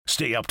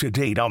Stay up to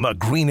date on the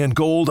Green and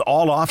Gold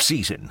all off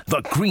season.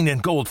 The Green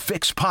and Gold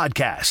Fix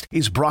podcast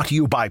is brought to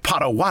you by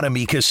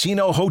Potawatomi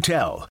Casino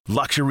Hotel.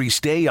 Luxury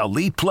stay,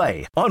 elite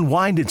play,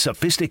 unwind in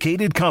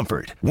sophisticated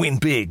comfort. Win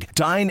big,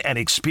 dine, and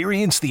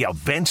experience the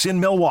events in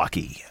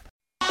Milwaukee.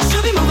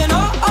 Should be moving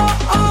on,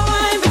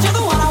 but you're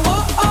the one I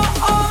want,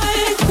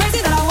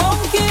 crazy that I won't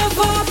give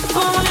up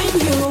on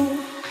you.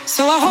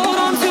 So I hold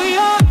on to you.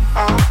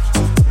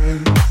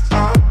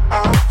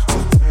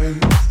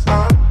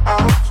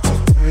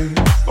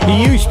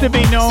 He used to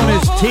be known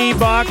as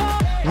T-Buck,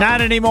 not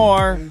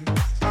anymore.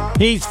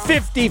 He's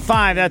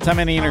 55. That's how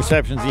many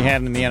interceptions he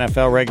had in the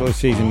NFL regular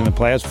season in the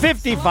playoffs.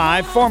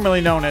 55,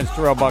 formerly known as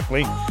Terrell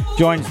Buckley,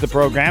 joins the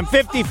program.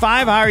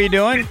 55, how are you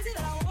doing?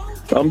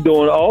 I'm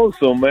doing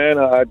awesome, man.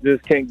 I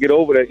just can't get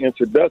over that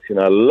introduction.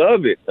 I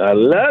love it.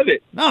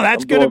 No,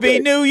 that's going to be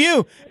new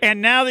you.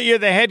 And now that you're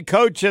the head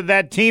coach of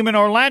that team in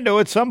Orlando,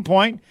 at some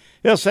point,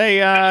 they'll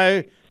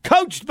say,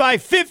 coached by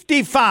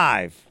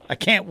 55. I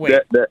can't wait.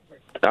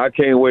 I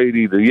can't wait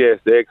either. Yes,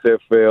 the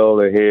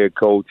XFL, the head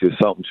coach is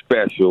something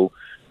special,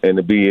 and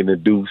to be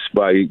introduced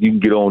by, you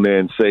can get on there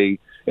and say,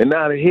 and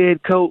now the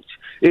head coach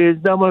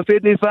is number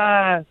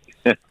 55.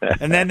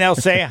 And then they'll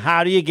say,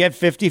 how do you get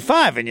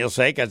 55? And you'll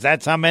say, because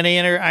that's how many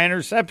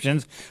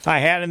interceptions I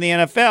had in the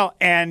NFL.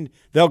 And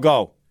they'll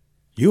go,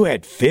 you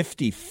had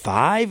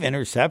 55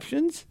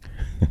 interceptions?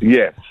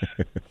 Yes.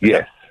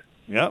 Yep.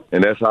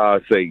 And that's how I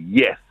say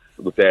yes.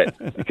 With that,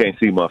 you can't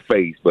see my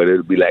face, but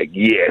it'll be like,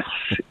 yes,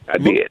 I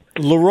did.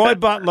 LeRoy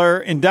Butler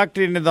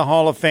inducted into the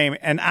Hall of Fame,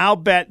 and I'll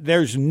bet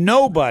there's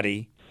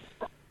nobody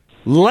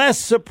less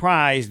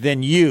surprised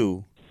than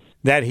you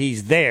that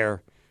he's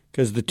there,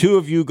 because the two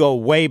of you go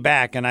way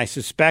back, and I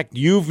suspect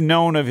you've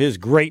known of his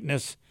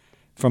greatness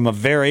from a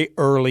very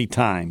early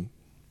time.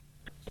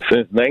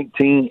 Since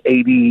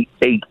 1988/89,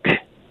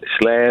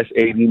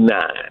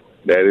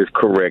 that is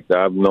correct.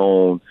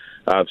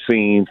 I've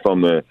seen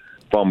from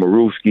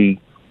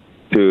Maruski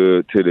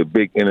to the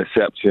big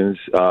interceptions,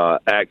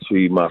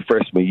 actually my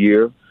freshman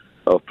year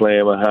of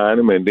playing behind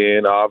him, and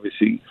then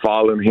obviously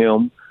following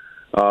him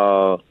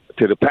to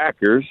the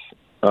Packers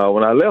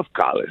when I left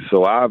college.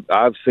 So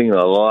I've seen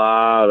a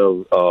lot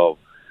of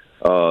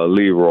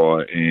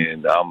LeRoy,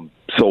 and I'm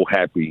so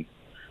happy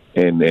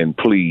and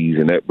pleased,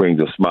 and that brings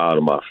a smile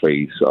to my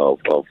face of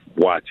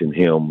watching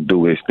him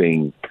do his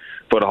thing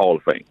for the Hall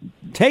of Fame.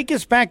 Take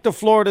us back to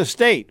Florida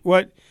State.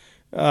 When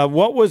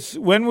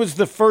was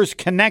the first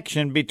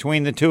connection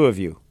between the two of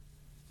you?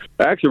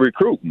 Actually,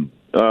 recruiting.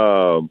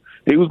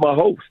 He was my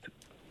host.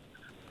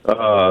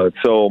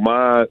 So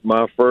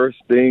my first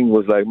thing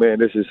was like, man,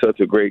 this is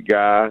such a great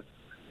guy.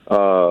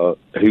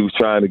 He was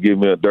trying to give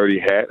me a dirty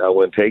hat. I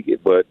wouldn't take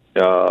it, but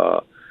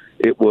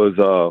it was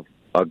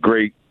a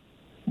great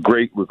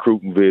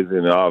recruiting visit,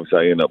 and obviously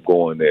I ended up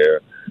going there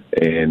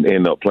and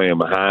ended up playing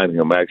behind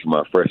him actually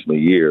my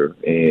freshman year,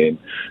 and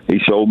he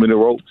showed me the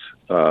ropes.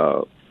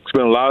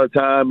 Spent a lot of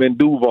time in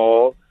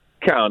Duval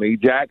County,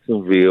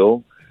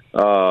 Jacksonville,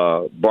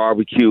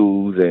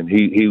 barbecues, and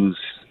he was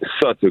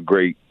such a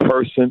great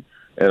person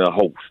and a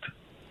host.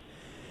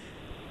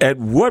 At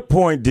what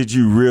point did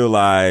you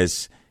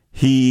realize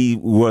he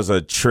was a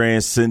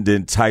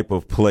transcendent type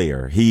of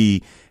player?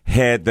 He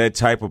had that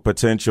type of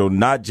potential,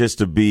 not just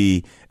to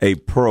be a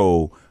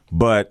pro,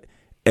 but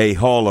a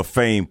Hall of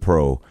Fame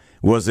pro.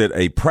 Was it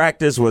a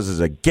practice? Was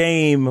it a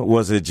game?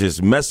 Was it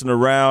just messing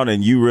around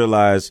and you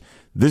realized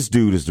this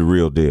dude is the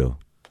real deal?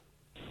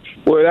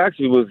 Well, it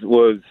actually was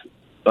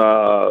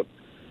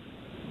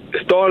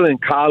starting in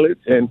college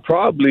and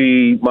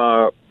probably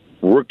my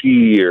rookie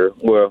year,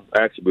 well,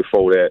 actually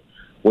before that,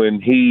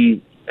 when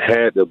he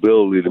had the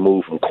ability to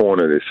move from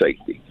corner to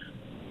safety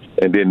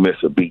and didn't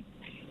miss a beat.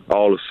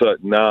 All of a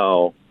sudden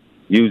now,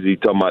 usually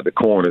talking about the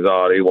corners,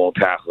 they won't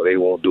tackle, they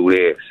won't do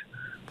this.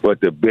 But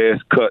the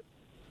best cut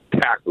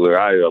tackler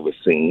I've ever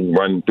seen,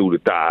 running through the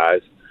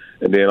thighs,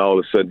 and then all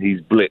of a sudden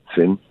he's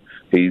blitzing.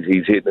 He's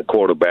hitting the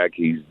quarterback.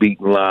 He's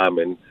beating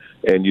linemen.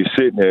 And you're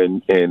sitting there,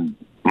 and in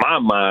my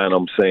mind,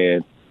 I'm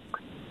saying,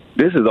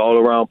 this is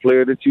all-around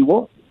player that you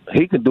want.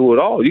 He can do it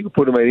all. You can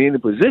put him at any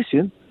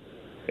position,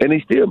 and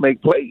he still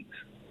make plays.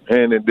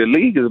 And the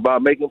league is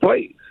about making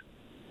plays.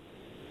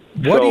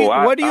 I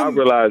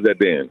realized that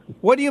then.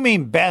 What do you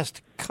mean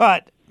best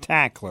cut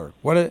tackler?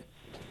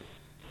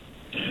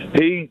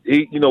 He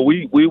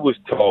we was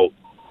taught,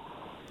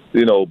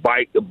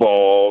 bite the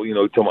ball,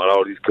 talking about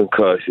all these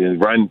concussions,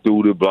 running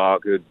through the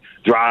block,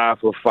 drive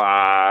for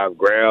 5,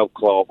 grab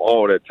cloth,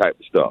 all that type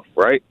of stuff,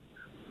 right?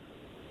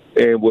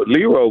 And what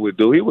LeRoy would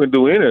do, he wouldn't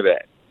do any of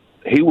that.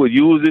 He would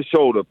use his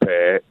shoulder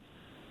pad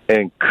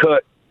and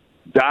cut,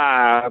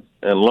 dive,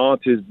 and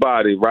launch his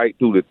body right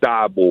through the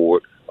thigh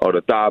board or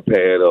the thigh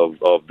pad of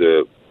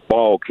the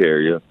ball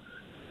carrier,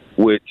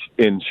 which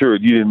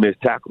ensured you didn't miss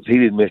tackles. He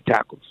didn't miss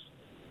tackles.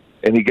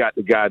 And he got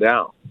the guy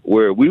down,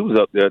 where we was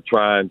up there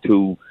trying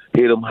to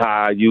hit him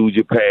high, use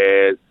your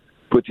pads,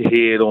 put your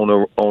head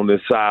on the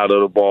side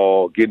of the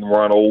ball, getting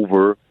run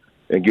over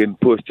and getting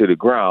pushed to the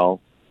ground,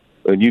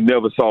 and you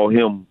never saw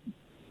any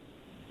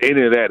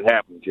of that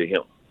happen to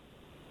him.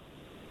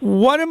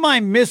 What am I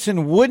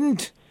missing?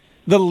 Wouldn't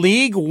the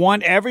league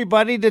want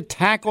everybody to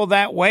tackle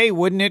that way?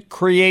 Wouldn't it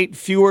create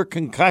fewer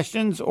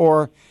concussions,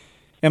 or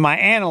am I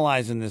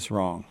analyzing this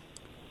wrong?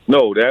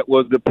 No, that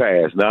was the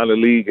past. Now the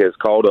league has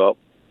caught up,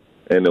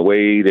 and the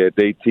way that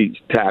they teach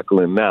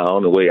tackling now,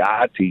 and the way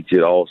I teach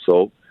it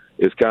also,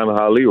 is kind of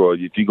how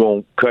LeRoy, if you're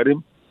going to cut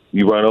him,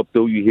 you run up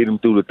through, you hit him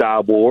through the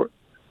thigh board,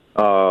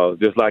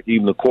 just like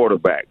even the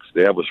quarterbacks.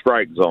 They have a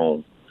strike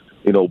zone.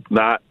 You know,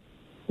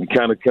 you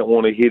kind of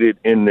want to hit it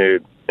in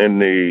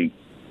the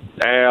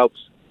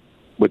abs,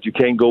 but you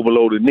can't go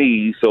below the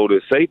knees, so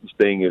the safest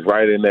thing is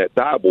right in that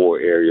thigh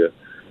board area.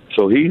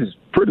 So he's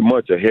pretty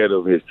much ahead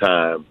of his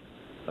time,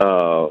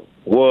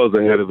 was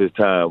ahead of his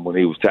time when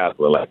he was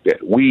tackling like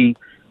that. We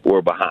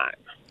were behind.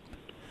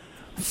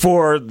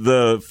 For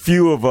the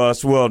few of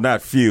us, well,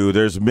 not few,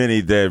 there's many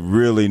that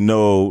really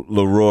know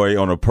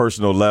LeRoy on a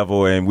personal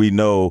level, and we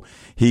know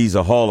he's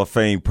a Hall of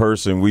Fame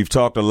person. We've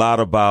talked a lot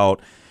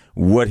about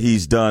what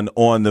he's done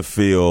on the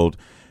field.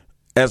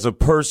 As a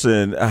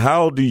person,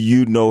 how do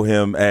you know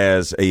him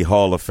as a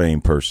Hall of Fame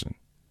person?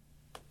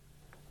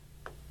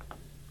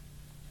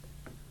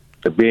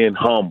 Being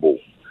humble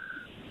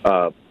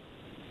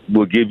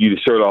will give you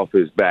the shirt off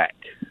his back.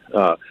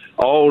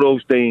 All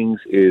those things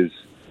is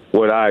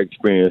what I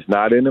experienced,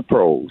 not in the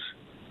pros,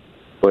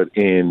 but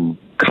in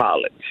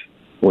college,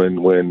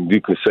 when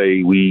you could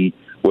say we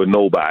were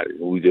nobody,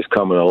 we just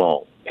coming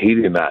along. He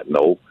did not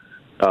know.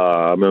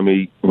 I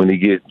remember when he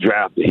gets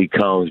drafted, he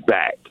comes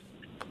back,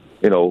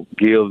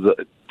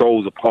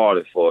 throws a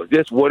party for us.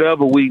 Just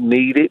whatever we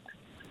needed,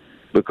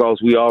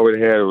 because we already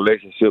had a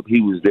relationship,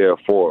 he was there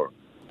for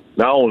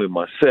not only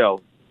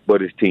myself,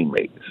 but his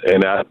teammates.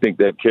 And I think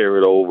that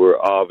carried over,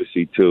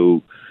 obviously,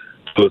 to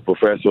his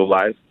professional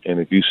life. And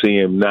if you see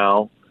him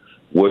now,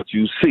 what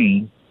you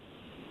see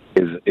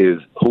is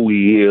who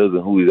he is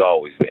and who he's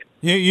always been.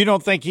 You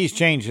don't think he's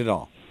changed at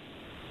all?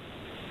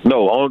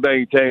 No, the only thing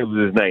he changed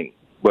was his name.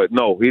 But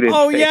no, he didn't.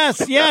 Oh, yes.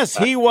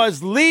 He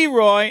was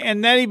LeRoy,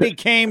 and then he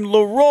became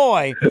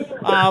LeRoy.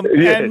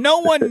 Yes. And no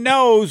one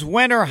knows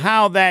when or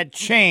how that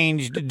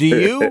changed. Do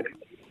you?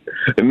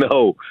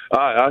 No,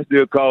 I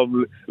still call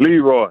him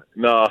LeRoy.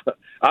 No,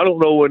 I don't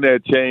know when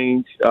that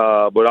changed,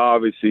 but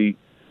obviously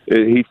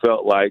he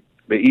felt like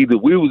that either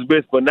we was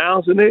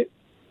mispronouncing it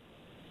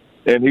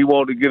and he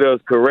wanted to get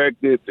us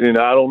corrected, and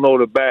I don't know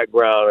the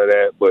background of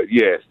that, but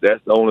yes,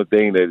 that's the only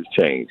thing that has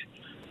changed.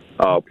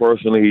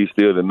 Personally, he's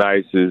still the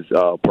nicest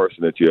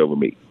person that you ever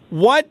meet.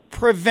 What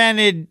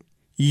prevented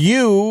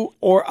you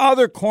or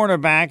other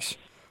cornerbacks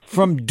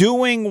from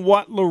doing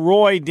what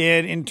LeRoy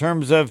did in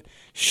terms of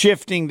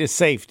shifting to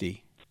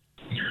safety?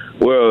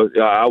 Well,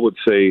 I would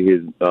say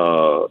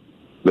the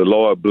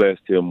Lord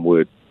blessed him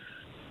with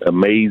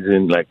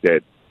amazing, like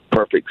that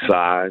perfect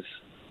size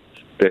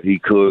that he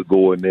could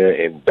go in there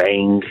and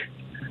bang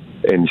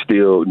and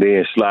still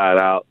then slide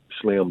out,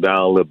 slim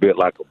down a little bit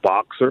like a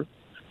boxer,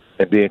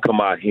 and then come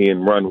out here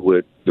and run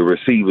with the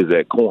receivers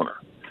at corner.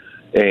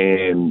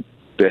 And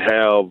to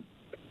have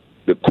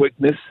the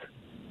quickness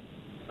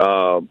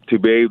to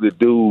be able to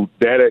do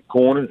that at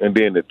corner, and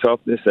then the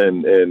toughness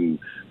and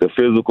the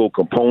physical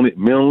component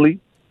mentally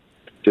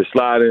to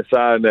slide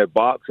inside in that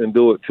box and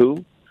do it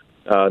too.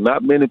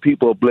 Not many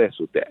people are blessed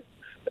with that.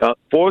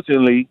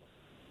 Fortunately,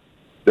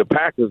 the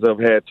Packers have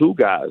had two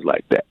guys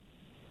like that.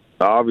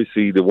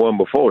 Obviously, the one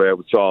before that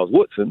was Charles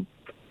Woodson,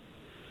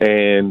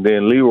 and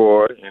then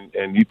LeRoy,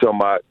 and you talking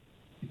about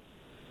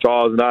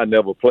Charles and I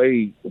never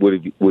played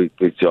with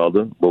each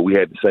other, but we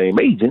had the same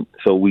agent,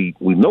 so we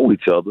know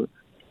each other.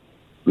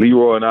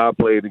 LeRoy and I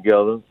played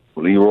together.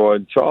 LeRoy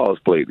and Charles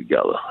played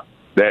together.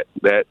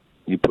 That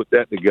you put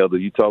that together,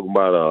 you're talking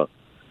about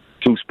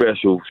two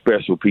special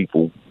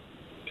people,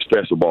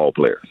 special ball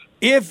players.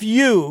 If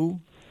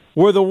you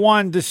were the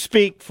one to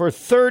speak for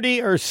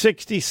 30 or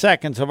 60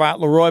 seconds about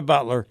LeRoy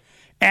Butler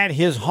at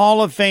his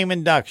Hall of Fame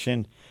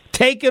induction,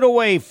 take it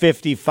away,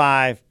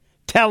 55.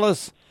 Tell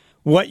us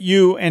what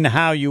you and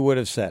how you would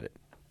have said it.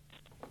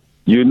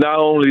 You're not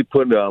only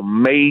putting an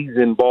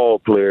amazing ball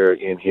player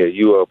in here,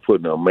 you are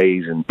putting an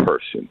amazing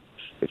person.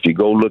 If you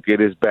go look at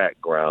his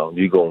background,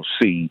 you're going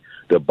to see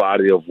the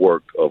body of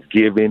work of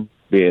giving,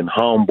 being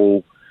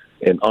humble,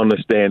 and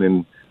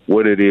understanding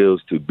what it is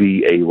to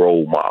be a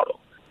role model.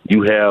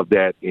 You have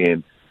that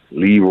in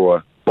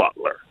LeRoy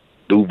Butler,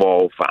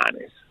 Duval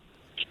finest.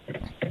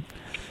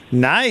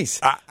 Nice.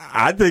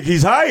 I think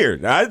he's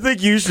hired. I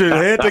think you should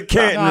head to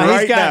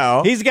Canton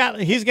now. He's got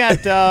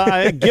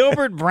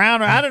Gilbert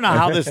Brown. I don't know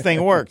how this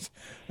thing works.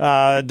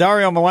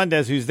 Dario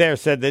Melendez, who's there,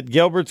 said that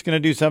Gilbert's going to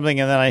do something,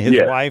 and then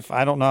his wife.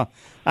 I don't know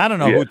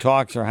who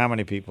talks or how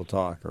many people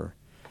talk. Or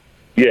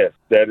yes,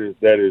 that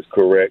is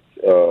correct.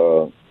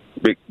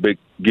 Big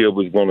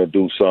Gilbert's going to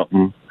do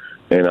something,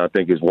 and I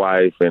think his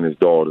wife and his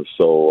daughter.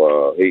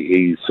 So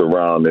he's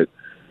surrounded.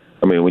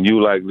 I mean, when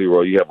you like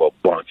LeRoy, you have a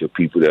bunch of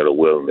people that are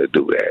willing to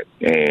do that.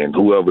 And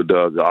whoever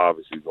does,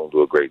 obviously, is going to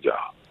do a great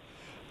job.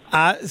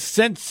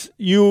 Since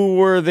you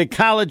were the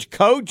college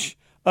coach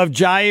of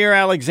Jaire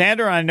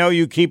Alexander, I know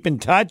you keep in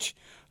touch.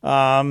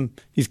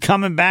 He's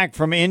coming back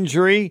from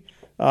injury.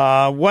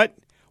 What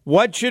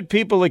what should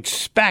people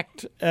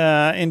expect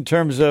in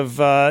terms of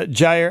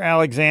Jaire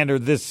Alexander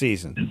this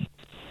season?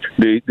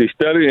 The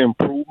steady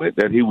improvement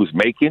that he was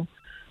making,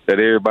 that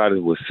everybody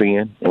was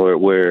seeing,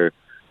 where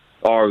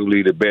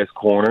arguably the best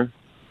corner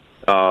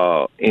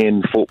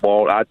in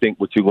football. I think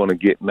what you're going to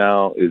get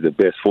now is the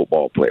best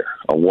football player,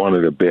 or one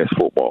of the best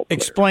football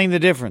players. Explain the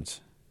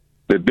difference.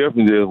 The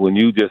difference is when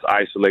you just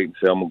isolate and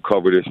say, I'm going to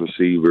cover this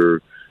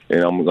receiver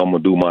and I'm going to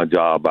do my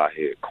job out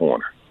here at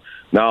corner.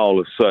 Now all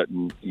of a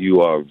sudden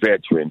you are a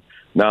veteran.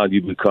 Now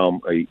you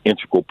become an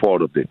integral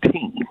part of the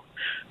team,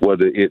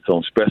 whether it's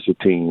on special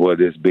team,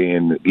 whether it's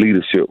being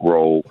leadership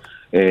role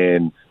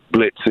and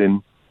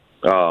blitzing,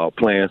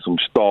 playing some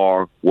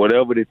star,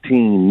 whatever the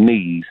team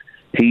needs,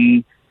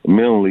 he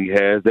mentally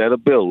has that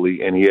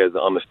ability and he has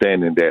the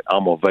understanding that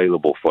I'm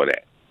available for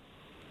that.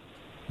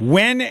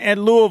 When at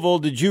Louisville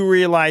did you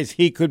realize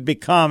he could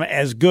become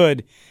as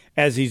good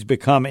as he's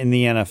become in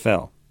the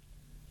NFL?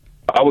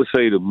 I would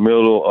say the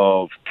middle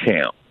of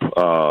camp,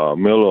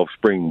 middle of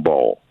spring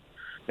ball.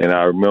 And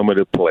I remember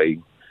the play.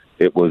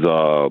 It was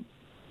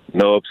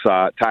nub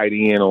side, tight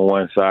end on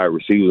one side,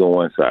 receivers on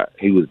one side.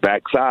 He was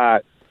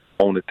backside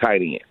on the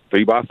tight end,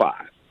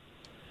 3x5.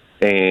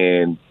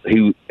 And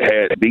he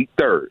had deep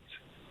thirds.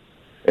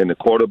 And the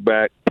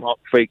quarterback pump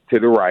fake to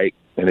the right,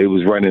 and they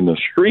was running a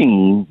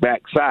screen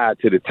backside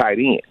to the tight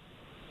end.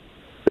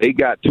 They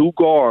got two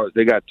guards.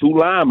 They got two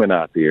linemen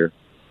out there.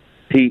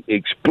 He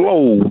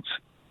explodes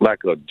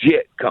like a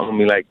jet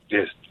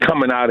just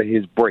coming out of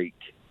his break.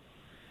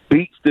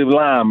 Beats the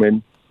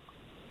lineman,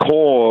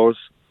 cores,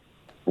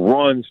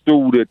 runs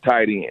through the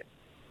tight end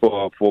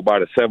for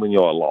about a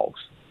 7-yard loss.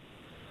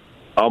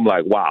 I'm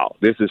like, wow,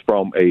 this is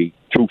from a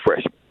true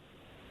freshman.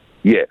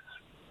 Yes,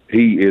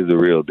 he is the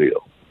real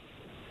deal.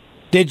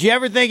 Did you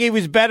ever think he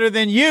was better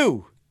than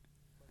you?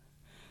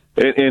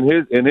 In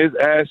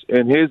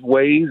his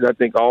ways, I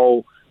think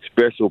all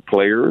special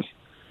players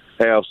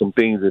have some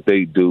things that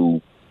they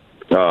do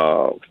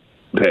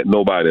that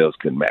nobody else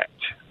can match.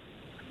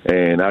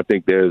 And I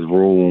think there's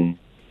room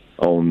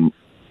on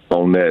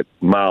that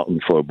mountain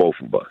for both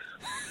of us.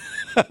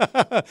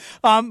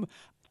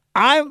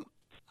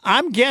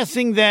 I'm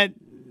guessing that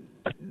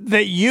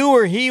you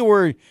or he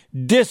were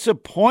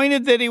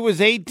disappointed that he was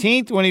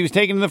 18th when he was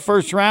taken in the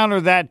first round, or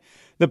that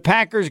the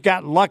Packers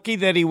got lucky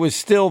that he was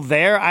still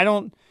there.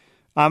 I'm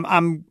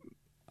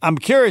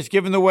curious,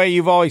 given the way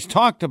you've always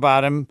talked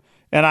about him,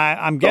 and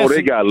I'm guessing. Oh,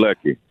 they got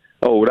lucky.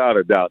 Oh, without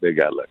a doubt, they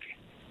got lucky.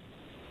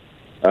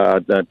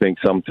 I think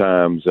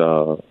sometimes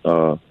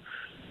some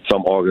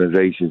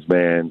organizations,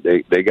 man,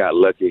 they got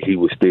lucky he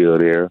was still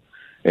there,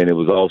 and it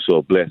was also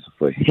a blessing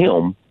for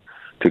him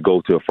to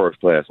go to a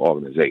first-class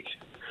organization.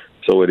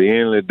 So at the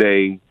end of the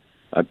day,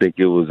 I think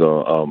it was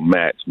a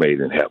match made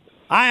in heaven.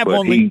 I have but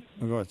only.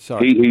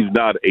 He's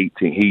not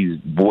 18. He's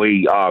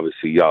way,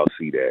 obviously, y'all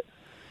see that.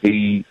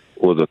 He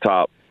was a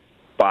top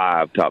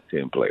 5, top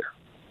 10 player.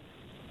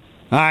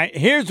 All right,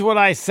 here's what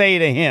I say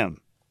to him.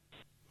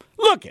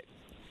 Look it.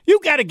 You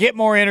got to get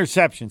more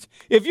interceptions.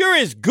 If you're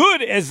as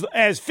good as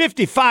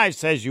 55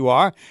 says you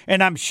are,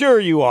 and I'm sure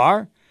you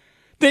are,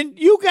 then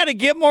you got to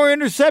get more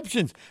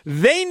interceptions.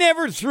 They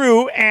never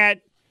threw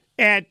at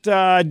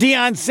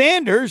Deion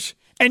Sanders,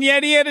 and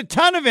yet he had a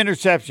ton of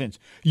interceptions.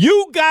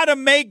 You got to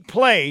make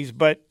plays,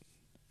 but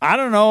I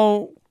don't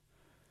know.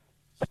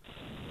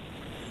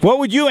 What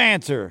would you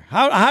answer?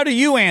 How do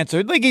you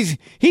answer? Like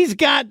he's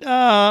got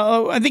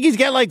I think he's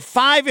got like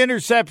 5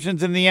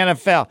 interceptions in the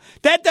NFL.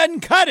 That doesn't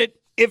cut it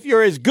if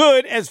you're as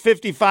good as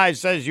 55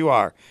 says you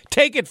are.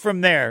 Take it from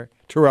there,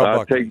 Terrell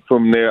Buckley. Take it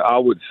from there. I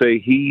would say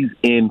he's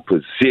in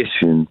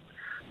position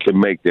to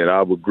make that.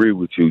 I would agree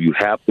with you. You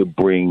have to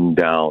bring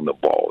down the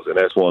balls, and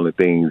that's one of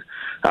the things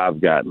I've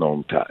gotten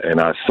on top.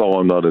 And I saw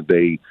him the other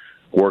day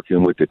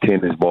working with the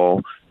tennis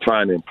ball,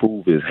 trying to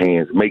improve his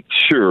hands, make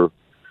sure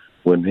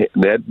when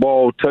that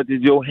ball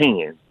touches your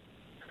hands,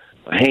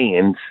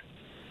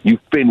 you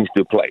finish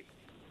the play.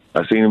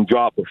 I've seen him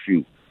drop a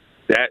few.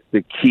 That's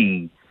the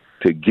key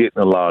to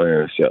getting a lot of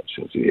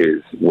interceptions,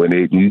 is when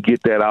you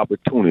get that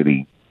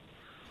opportunity,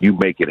 you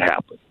make it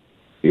happen.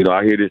 You know,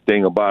 I hear this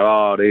thing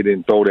about, they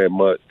didn't throw that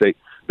much.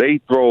 They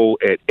throw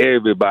at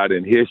everybody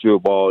and hit your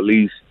ball at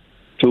least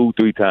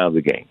 2-3 times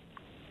a game.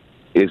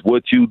 It's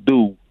what you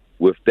do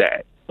with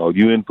that. Are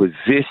you in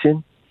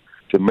position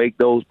to make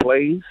those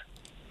plays?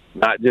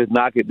 Not just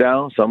knock it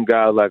down. Some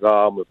guys like,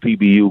 I'm a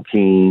PBU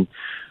king,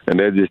 and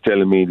they're just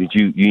telling me that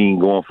you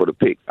ain't going for the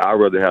pick. I'd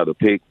rather have the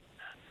pick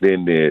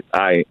than the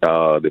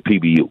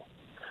PBU.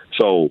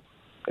 So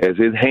as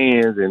his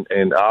hands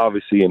and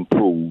obviously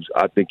improves,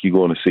 I think you're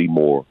going to see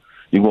more.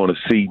 You're going to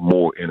see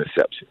more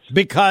interceptions.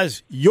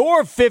 Because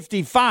you're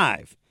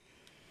 55.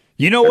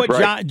 You know what?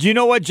 Right. Do you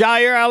know what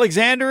Jaire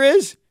Alexander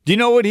is? Do you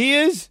know what he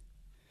is?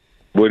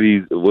 What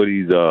he's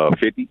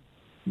 50?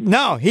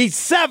 No, he's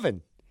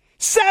 7.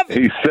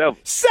 7. He's 7.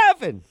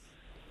 7.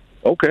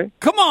 Okay.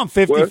 Come on,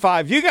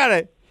 55. You got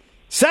to.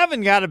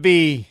 7 got to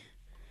be.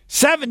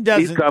 7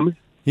 doesn't. He's coming.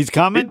 He's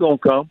coming? He's going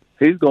to come.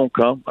 He's going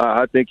to come.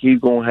 I think he's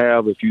going to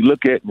have, if you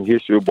look at the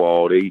history of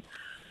ball,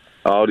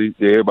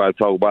 Everybody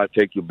talk about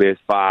take your best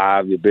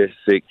 5, your best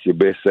 6, your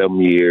best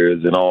 7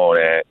 years, and all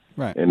that,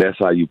 Right. and that's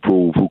how you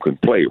prove who can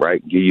play,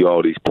 right? Give you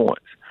all these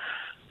points.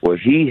 Well,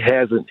 he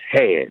hasn't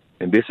had,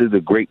 and this is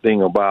the great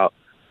thing about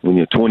when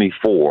you're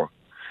 24,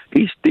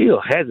 he still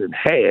hasn't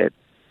had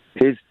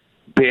his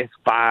best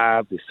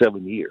 5 to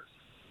 7 years.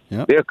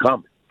 Yep. They're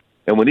coming,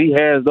 and when he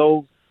has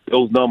those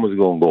numbers are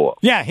going to go up.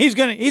 Yeah, he's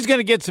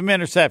gonna get some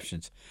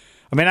interceptions.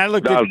 I mean, I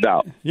looked Without at a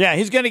doubt. Yeah,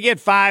 he's going to get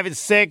 5 and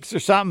 6 or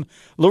something.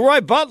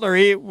 LeRoy Butler,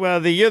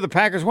 the year the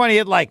Packers won, he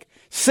had like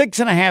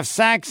 6.5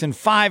 sacks and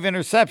 5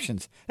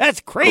 interceptions.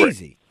 That's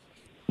crazy.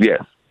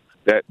 Correct.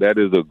 Yes, that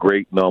is a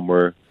great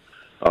number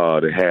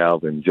to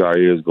have, and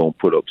Jaire is going to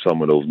put up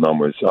some of those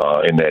numbers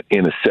in that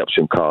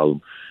interception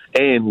column,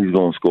 and he's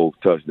going to score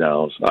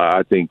touchdowns.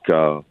 I think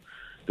the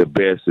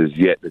best is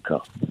yet to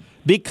come.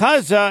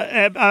 Because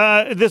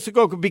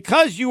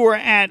because you were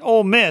at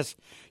Ole Miss,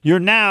 you're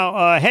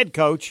now head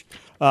coach,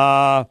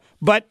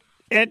 but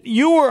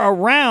you were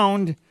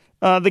around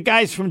the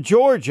guys from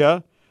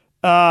Georgia,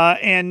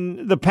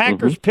 and the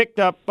Packers picked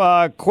up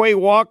Quay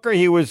Walker.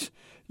 He was,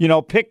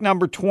 pick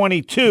number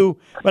 22.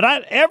 But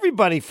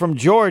everybody from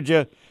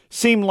Georgia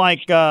seemed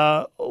like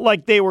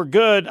they were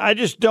good. I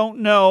just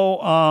don't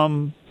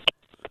know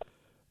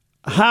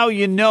how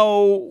you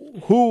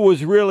know who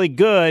was really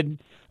good.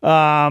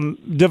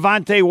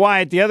 Devontae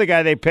Wyatt, the other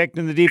guy they picked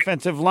in the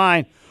defensive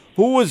line,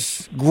 who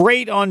was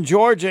great on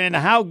Georgia, and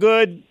how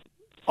good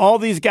all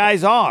these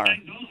guys are.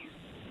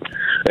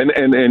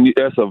 And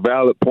that's a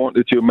valid point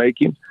that you're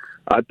making.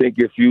 I think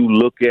if you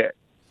look at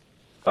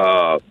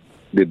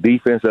the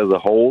defense as a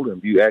whole, and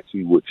if you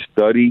actually would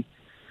study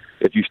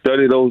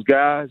those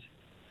guys,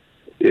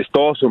 it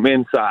starts from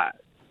inside.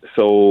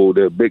 So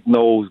the big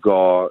nose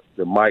guard,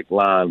 the Mike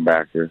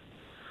linebacker,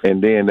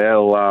 and then that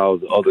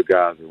allows other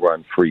guys to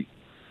run free.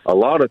 A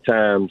lot of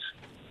times,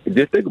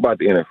 just think about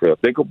the NFL.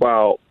 Think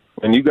about,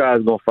 and you guys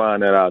are going to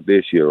find that out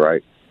this year,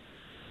 right?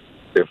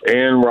 If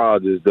Aaron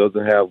Rodgers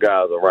doesn't have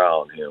guys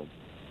around him,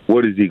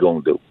 what is he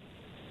going to do?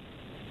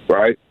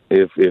 Right?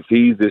 If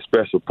he's this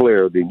special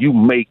player, then you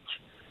make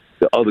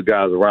the other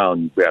guys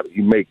around you better.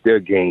 You make their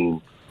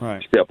game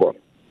step up.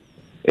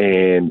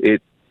 And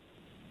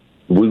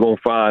we're going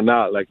to find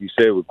out, like you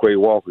said with Quay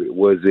Walker,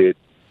 was it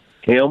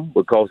him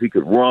because he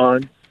could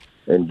run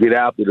and get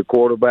after the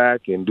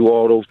quarterback and do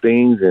all those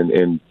things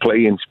and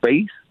play in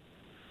space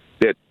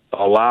that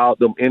allowed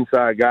them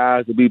inside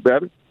guys to be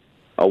better?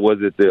 Or was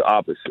it the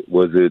opposite?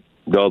 Was it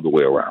the other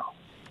way around?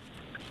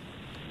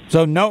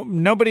 So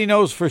nobody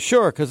knows for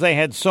sure because they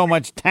had so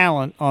much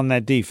talent on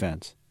that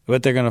defense.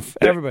 But they're going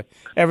to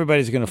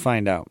everybody's going to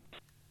find out.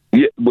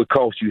 Yeah,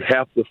 because you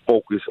have to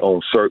focus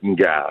on certain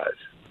guys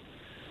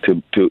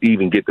to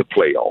even get the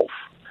playoff.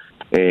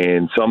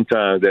 And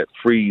sometimes that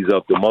frees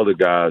up them other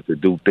guys to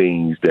do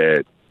things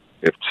that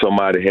if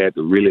somebody had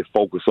to really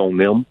focus on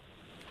them,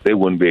 they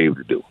wouldn't be able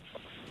to do.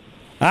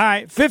 All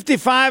right,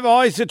 55,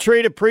 always a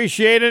treat,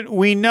 appreciate it.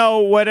 We know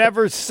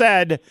whatever's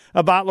said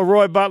about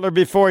LeRoy Butler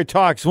before he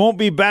talks won't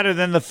be better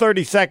than the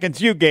 30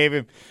 seconds you gave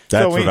him.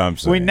 That's what I'm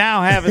saying. We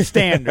now have a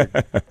standard.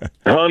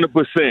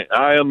 100%.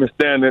 I am the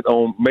standard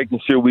on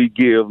making sure we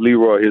give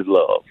LeRoy his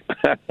love.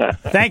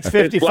 Thanks,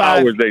 55. His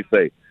flowers, they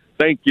say.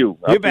 Thank you.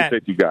 I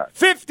appreciate you guys.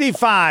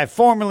 55,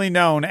 formerly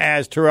known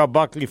as Terrell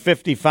Buckley,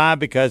 55,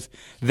 because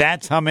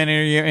that's how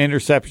many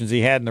interceptions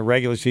he had in the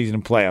regular season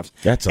and playoffs.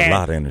 That's a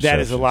lot of interceptions. That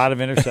is a lot of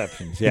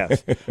interceptions,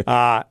 yes.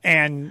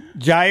 And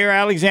Jaire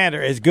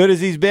Alexander, as good as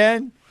he's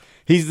been,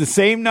 he's the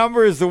same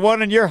number as the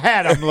one in your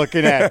hat I'm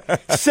looking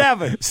at.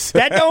 7.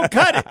 That don't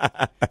cut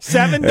it.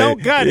 7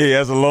 don't cut it. He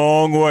has a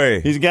long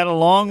way. He's got a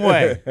long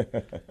way.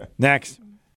 Next.